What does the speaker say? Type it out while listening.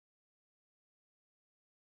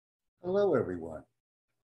Hello, everyone.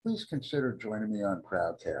 Please consider joining me on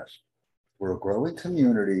Crowdcast. We're a growing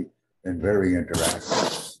community and very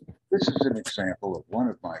interactive. This is an example of one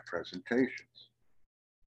of my presentations.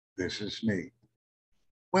 This is me.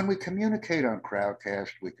 When we communicate on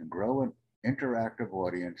Crowdcast, we can grow an interactive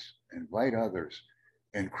audience, invite others,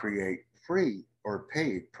 and create free or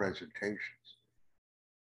paid presentations.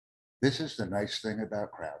 This is the nice thing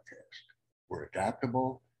about Crowdcast. We're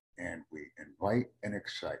adaptable and we invite and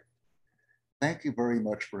excite. Thank you very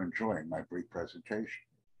much for enjoying my brief presentation.